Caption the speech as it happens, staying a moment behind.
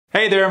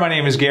Hey there, my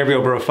name is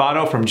Gabriel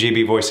Barofano from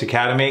GB Voice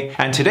Academy,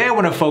 and today I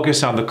want to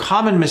focus on the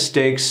common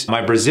mistakes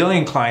my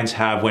Brazilian clients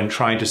have when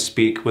trying to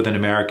speak with an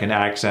American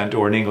accent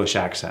or an English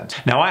accent.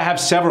 Now, I have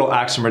several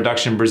accent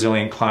reduction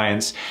Brazilian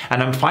clients,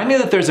 and I'm finding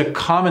that there's a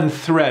common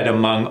thread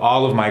among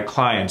all of my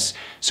clients.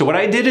 So what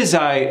I did is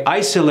I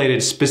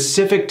isolated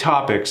specific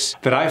topics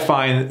that I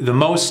find the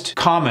most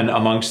common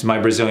amongst my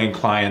Brazilian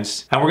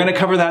clients, and we're going to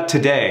cover that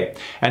today.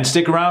 And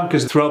stick around,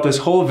 because throughout this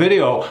whole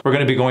video, we're going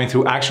to be going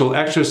through actual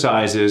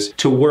exercises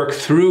to work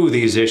through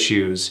these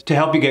issues to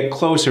help you get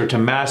closer to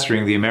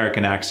mastering the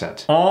American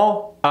accent.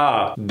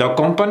 The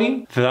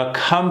company, the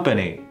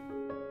company.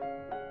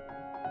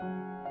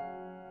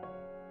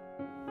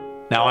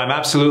 Now, I'm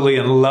absolutely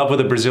in love with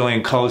the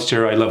Brazilian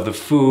culture. I love the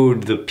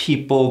food, the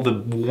people, the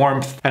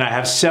warmth, and I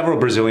have several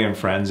Brazilian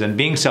friends, and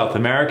being South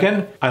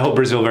American, I hold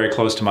Brazil very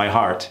close to my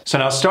heart. So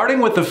now, starting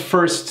with the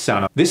first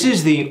sound, this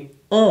is the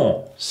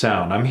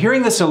sound. I'm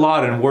hearing this a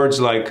lot in words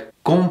like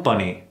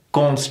company,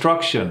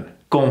 construction,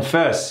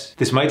 confess.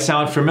 This might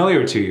sound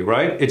familiar to you,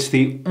 right? It's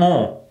the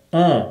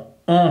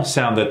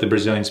sound that the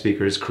Brazilian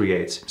speakers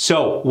creates.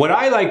 So what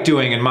I like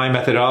doing in my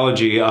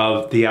methodology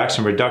of the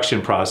accent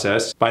reduction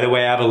process, by the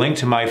way, I have a link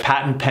to my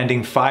patent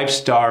pending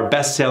 5-star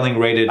best-selling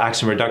rated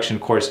accent reduction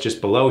course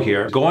just below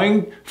here.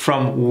 Going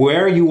from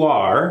where you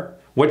are,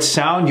 what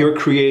sound you're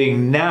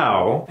creating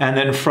now, and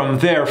then from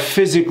there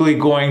physically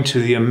going to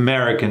the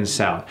American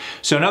sound.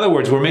 So in other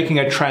words, we're making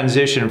a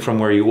transition from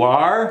where you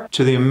are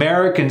to the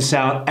American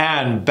sound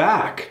and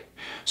back.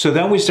 So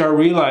then we start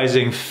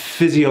realizing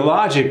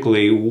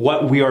physiologically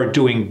what we are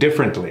doing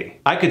differently.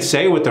 I could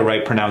say what the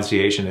right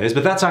pronunciation is,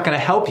 but that's not going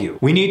to help you.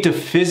 We need to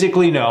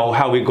physically know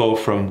how we go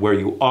from where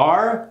you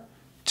are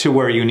to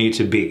where you need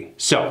to be.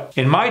 So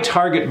in my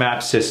target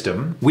map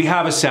system, we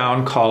have a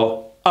sound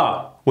called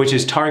which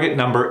is target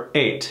number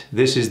 8.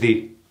 This is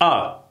the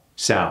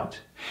sound.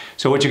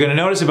 So what you're going to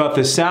notice about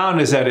this sound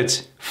is that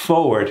it's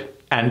forward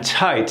and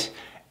tight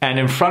and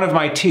in front of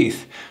my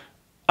teeth.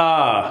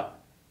 Try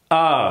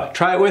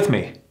it with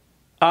me.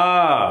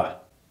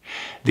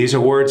 These are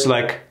words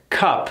like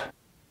cup,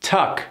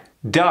 tuck,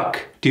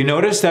 duck. Do you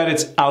notice that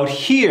it's out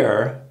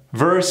here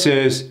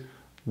versus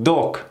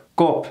dok,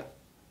 kop,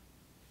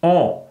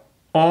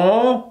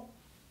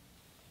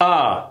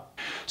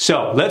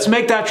 So let's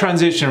make that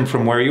transition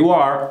from where you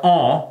are,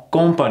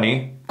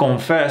 company,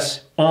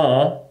 confess,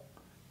 to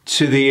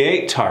the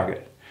 8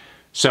 target.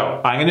 So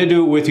I'm going to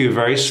do it with you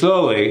very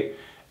slowly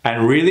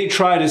and really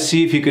try to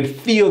see if you could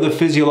feel the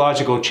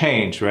physiological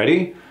change.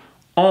 Ready?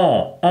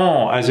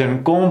 As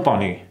in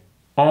company.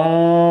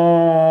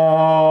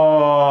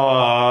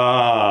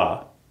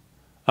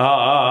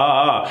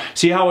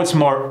 See how it's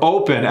more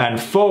open and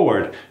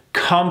forward?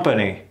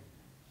 Company.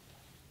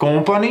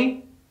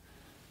 Company?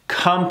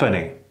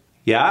 Company.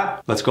 Yeah?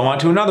 Let's go on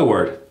to another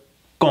word.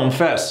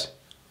 Confess.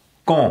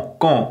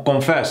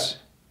 Confess.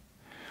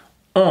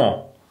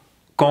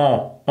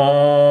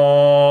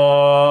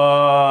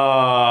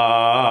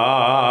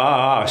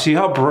 See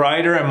how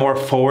brighter and more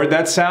forward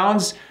that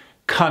sounds?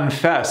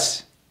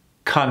 Confess.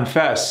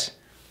 Confess.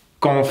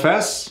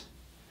 Confess.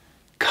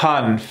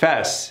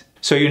 Confess.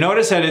 So you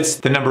notice that it's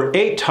the number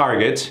 8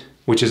 target,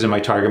 which is in my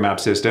target map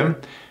system,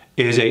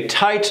 is a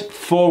tight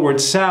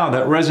forward sound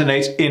that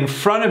resonates in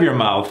front of your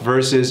mouth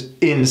versus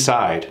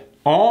inside.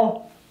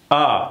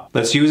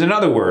 Let's use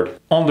another word.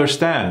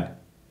 Understand.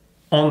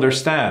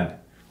 Understand.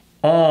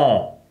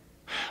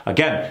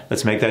 Again,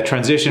 let's make that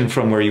transition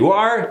from where you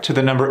are to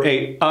the number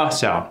 8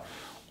 sound.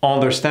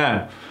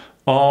 Understand.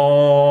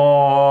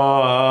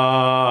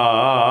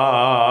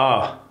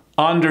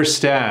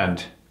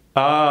 Understand.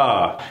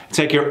 It's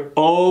like you're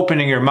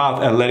opening your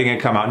mouth and letting it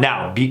come out.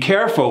 Now, be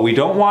careful. We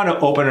don't want to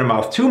open our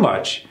mouth too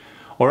much,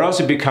 or else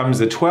it becomes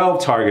the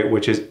 12 target,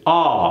 which is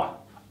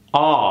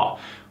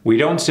We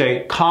don't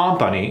say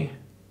company,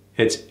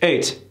 it's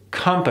 8,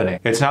 company.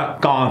 It's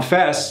not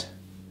confess,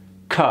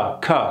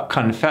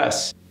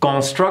 confess.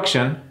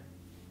 Construction,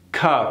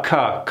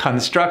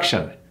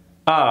 construction.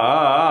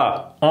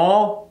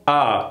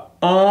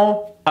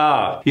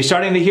 You're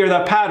starting to hear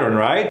that pattern,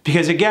 right?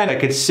 Because again, I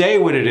could say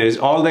what it is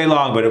all day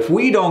long, but if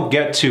we don't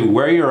get to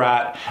where you're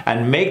at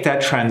and make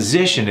that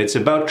transition, it's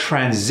about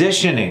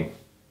transitioning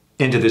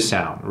into the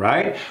sound,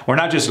 right? We're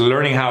not just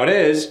learning how it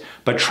is,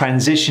 but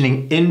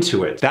transitioning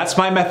into it. That's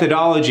my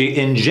methodology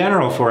in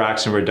general for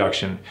accent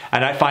reduction,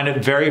 and I find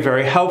it very,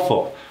 very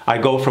helpful. I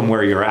go from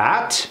where you're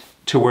at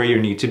to where you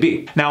need to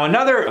be. Now,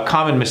 another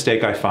common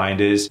mistake I find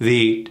is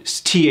the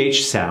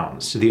TH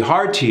sounds, the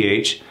hard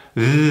TH,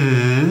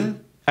 and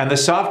the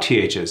soft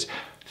THs.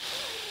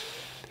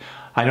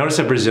 I notice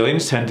that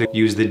Brazilians tend to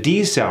use the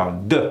D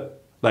sound,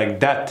 like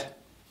that,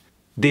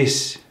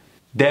 this,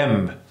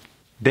 them,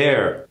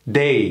 there,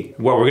 they.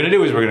 What we're gonna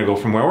do is we're gonna go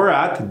from where we're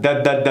at, and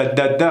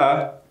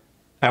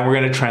we're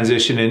gonna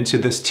transition into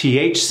this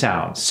TH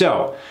sound.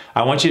 So,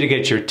 I want you to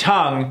get your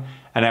tongue,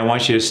 and I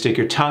want you to stick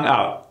your tongue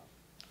out.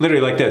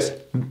 Literally like this.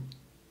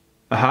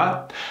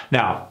 Now,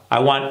 I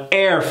want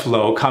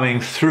airflow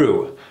coming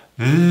through.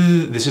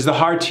 This is the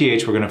hard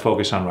TH we're going to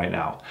focus on right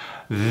now.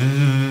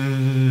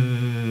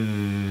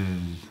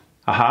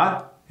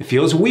 It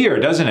feels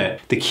weird, doesn't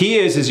it? The key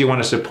is you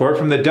want to support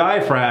from the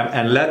diaphragm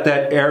and let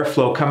that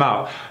airflow come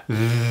out.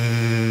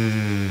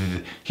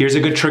 Here's a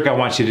good trick I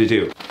want you to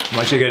do. I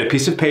want you to get a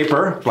piece of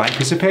paper, blank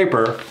piece of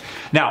paper.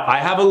 Now, I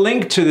have a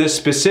link to this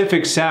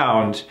specific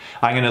sound.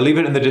 I'm going to leave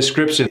it in the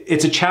description.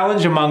 It's a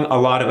challenge among a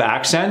lot of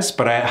accents,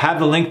 but I have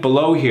the link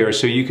below here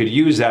so you could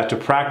use that to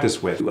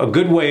practice with. A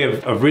good way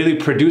of really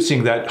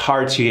producing that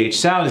hard TH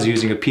sound is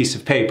using a piece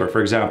of paper,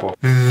 for example.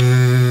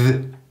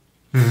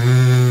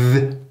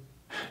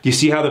 You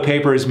see how the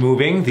paper is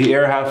moving? The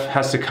air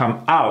has to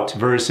come out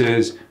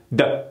versus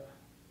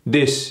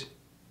this,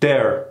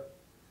 there,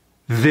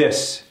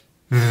 this,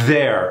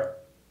 there,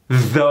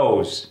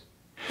 those.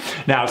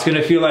 Now it's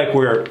gonna feel like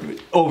we're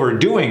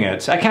overdoing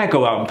it. I can't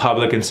go out in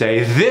public and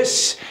say,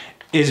 this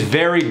is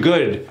very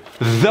good,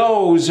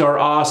 those are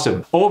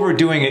awesome.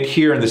 Overdoing it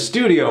here in the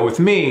studio with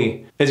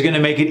me is gonna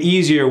make it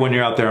easier when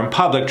you're out there in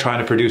public trying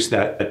to produce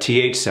that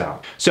TH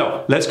sound.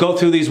 So let's go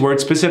through these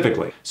words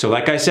specifically. So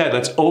like I said,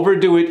 let's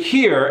overdo it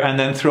here and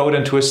then throw it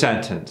into a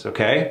sentence,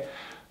 okay?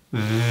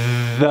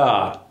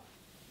 The.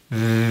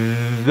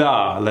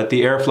 Let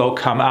the airflow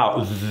come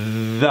out.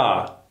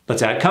 The.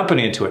 Let's add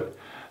company into it.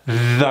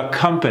 The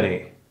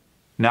company.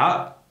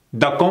 Not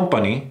the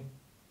company.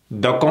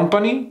 The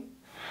company.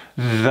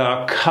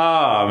 The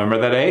car. Remember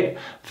that 8?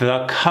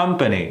 The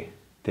company.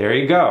 There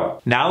you go.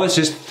 Now let's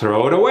just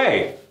throw it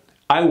away.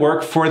 I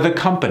work for the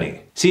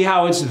company. See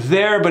how it's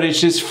there, but it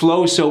just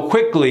flows so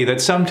quickly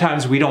that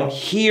sometimes we don't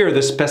hear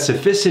the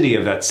specificity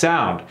of that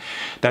sound.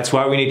 That's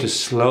why we need to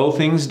slow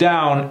things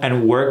down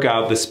and work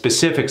out the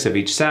specifics of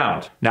each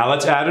sound. Now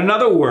let's add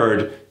another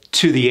word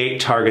to the 8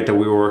 target that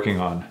we were working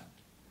on.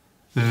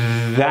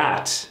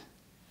 That.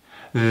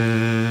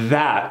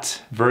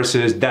 That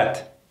versus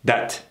that.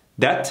 That.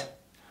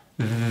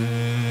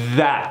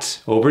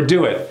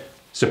 Overdo it.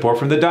 Support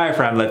from the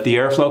diaphragm, let the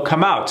airflow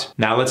come out.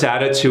 Now let's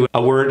add it to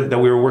a word that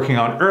we were working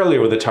on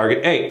earlier with the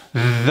target 8.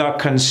 The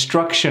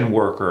construction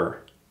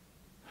worker.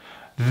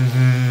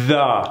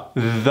 The.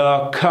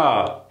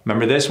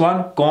 Remember this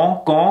one?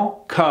 Ka.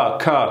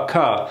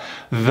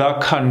 The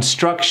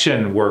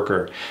construction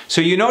worker. So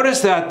you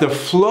notice that the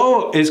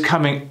flow is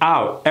coming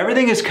out.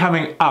 Everything is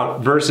coming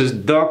out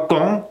versus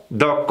the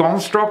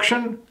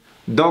construction,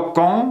 the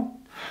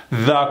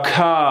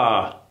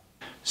ka.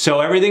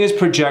 So everything is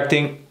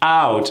projecting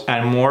out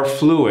and more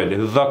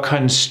fluid. The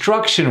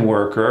construction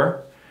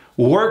worker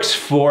works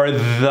for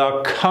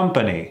the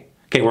company.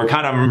 Okay, we're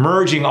kind of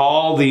merging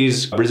all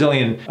these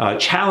Brazilian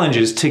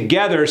challenges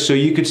together so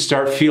you could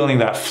start feeling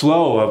that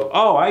flow of,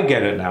 oh, I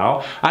get it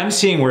now. I'm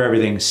seeing where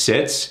everything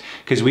sits.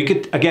 Because we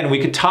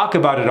could talk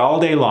about it all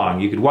day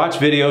long. You could watch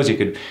videos, you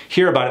could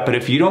hear about it, but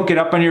if you don't get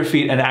up on your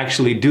feet and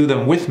actually do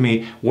them with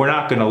me, we're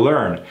not gonna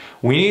learn.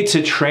 We need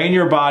to train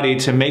your body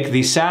to make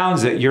these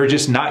sounds that you're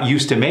just not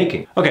used to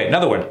making. Okay,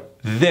 another one.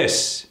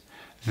 This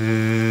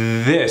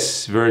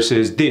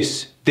versus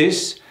this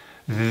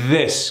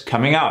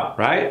coming out,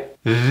 right?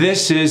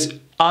 This is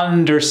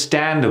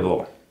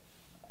understandable.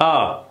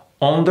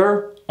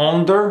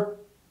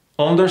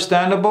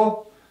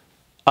 Understandable.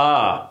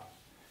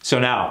 So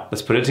now,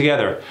 let's put it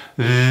together.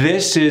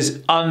 This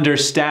is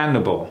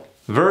understandable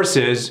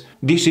versus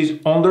this is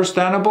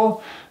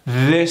understandable.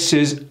 This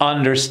is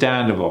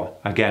understandable.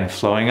 Again,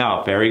 flowing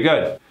out, very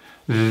good.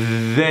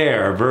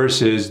 There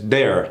versus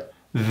there.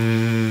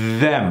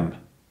 Them,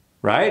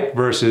 right?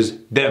 Versus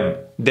them.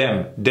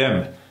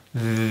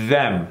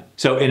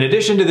 So in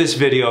addition to this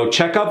video,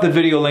 check out the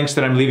video links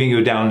that I'm leaving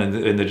you down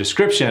in the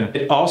description.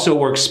 It also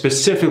works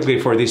specifically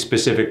for these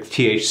specific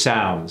TH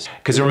sounds.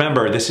 Because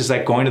remember, this is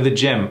like going to the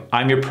gym.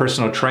 I'm your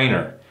personal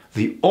trainer.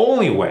 The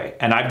only way,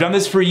 and I've done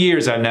this for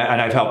years, and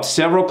I've helped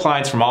several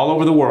clients from all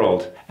over the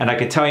world, and I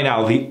can tell you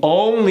now, the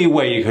only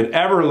way you could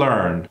ever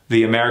learn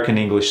the American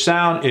English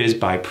sound is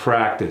by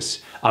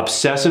practice.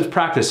 Obsessive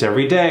practice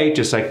every day,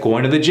 just like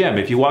going to the gym.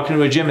 If you walk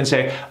into a gym and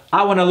say,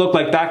 I want to look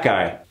like that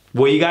guy,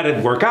 well, you got to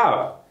work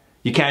out.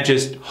 You can't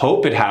just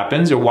hope it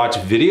happens or watch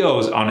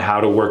videos on how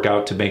to work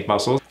out to make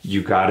muscles.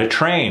 You got to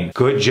train.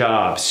 Good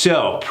job.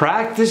 So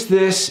practice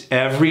this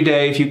every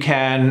day if you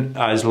can,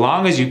 as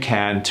long as you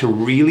can, to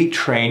really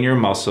train your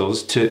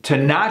muscles to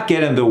not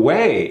get in the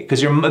way,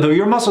 because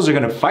your muscles are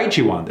going to fight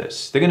you on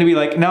this. They're going to be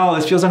like, no,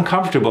 this feels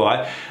uncomfortable.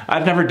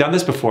 I've never done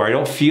this before. I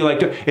don't feel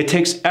like it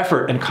takes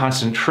effort and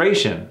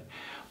concentration.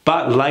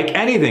 But like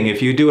anything,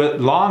 if you do it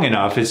long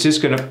enough, it's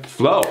just gonna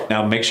flow.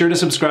 Now make sure to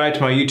subscribe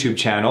to my YouTube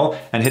channel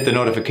and hit the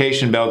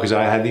notification bell, because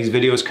I have these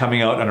videos coming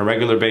out on a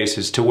regular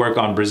basis to work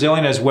on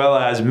Brazilian as well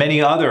as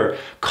many other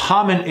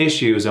common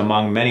issues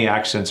among many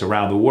accents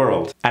around the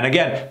world. And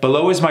again,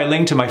 below is my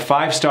link to my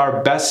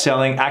 5-star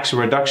best-selling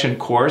accent reduction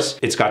course.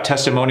 It's got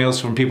testimonials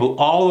from people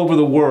all over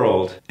the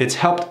world. It's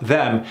helped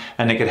them,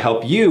 and it could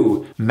help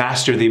you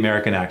master the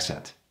American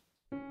accent.